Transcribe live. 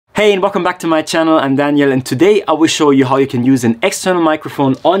Hey and welcome back to my channel. I'm Daniel and today I will show you how you can use an external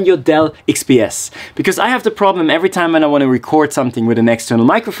microphone on your Dell XPS. Because I have the problem every time when I want to record something with an external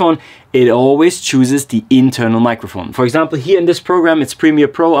microphone, it always chooses the internal microphone. For example, here in this program, it's Premiere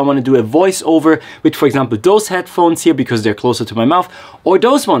Pro. I want to do a voiceover with, for example, those headphones here because they're closer to my mouth, or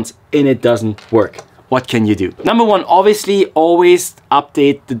those ones, and it doesn't work. What can you do? Number one, obviously always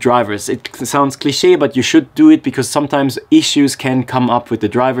update the drivers. It sounds cliche, but you should do it because sometimes issues can come up with the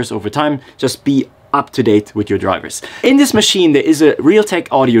drivers over time. Just be up to date with your drivers. In this machine, there is a Realtek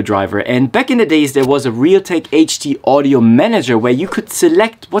Audio Driver, and back in the days, there was a Realtek HD Audio Manager where you could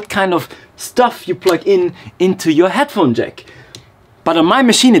select what kind of stuff you plug in into your headphone jack. But on my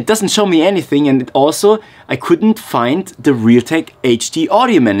machine, it doesn't show me anything, and also I couldn't find the Realtek HD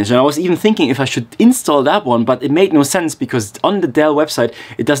Audio Manager. I was even thinking if I should install that one, but it made no sense because on the Dell website,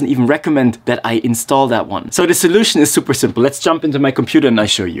 it doesn't even recommend that I install that one. So the solution is super simple. Let's jump into my computer and I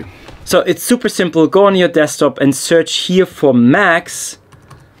show you. So it's super simple. Go on your desktop and search here for Max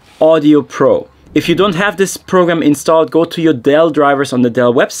Audio Pro. If you don't have this program installed, go to your Dell drivers on the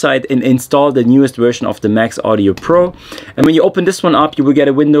Dell website and install the newest version of the Max Audio Pro. And when you open this one up, you will get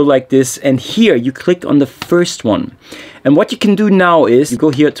a window like this. And here you click on the first one. And what you can do now is you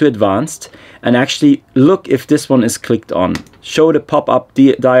go here to Advanced and actually look if this one is clicked on. Show the pop-up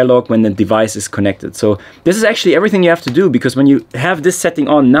dialog when the device is connected. So this is actually everything you have to do, because when you have this setting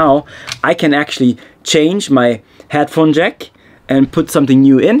on now, I can actually change my headphone jack and put something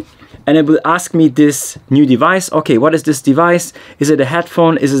new in. And it will ask me this new device. Okay, what is this device? Is it a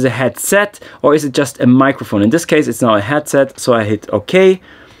headphone? Is it a headset? Or is it just a microphone? In this case, it's now a headset. So I hit OK.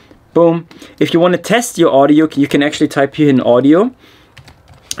 Boom. If you want to test your audio, you can actually type here in audio.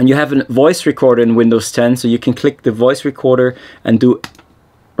 And you have a voice recorder in Windows 10. So you can click the voice recorder and do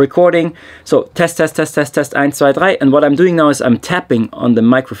recording. So test, 1, 2, 3. And what I'm doing now is I'm tapping on the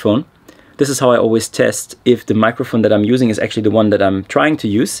microphone. This is how I always test if the microphone that I'm using is actually the one that I'm trying to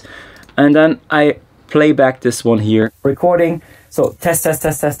use. And then I play back this one here, recording. So test,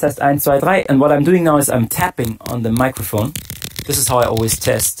 1, 2, 3. And what I'm doing now is I'm tapping on the microphone. This is how I always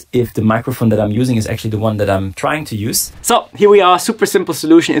test if the microphone that I'm using is actually the one that I'm trying to use. So here we are, super simple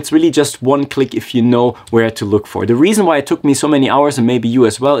solution. It's really just one click if you know where to look for. The reason why it took me so many hours, and maybe you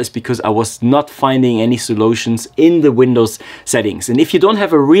as well, is because I was not finding any solutions in the Windows settings. And if you don't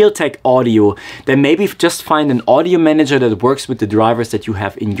have a Realtek Audio, then maybe just find an audio manager that works with the drivers that you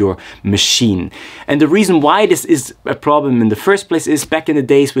have in your machine. And the reason why this is a problem in the first place is back in the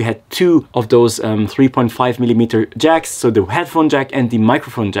days we had two of those 3.5mm jacks, so the headphone jack and the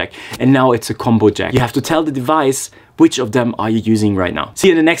microphone jack, and now it's a combo jack. You have to tell the device which of them are you using right now. See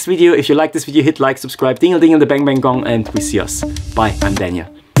you in the next video. If you like this video, hit like, subscribe, ding-a-ding-a, the bang bang gong, and we see us. Bye, I'm Daniel.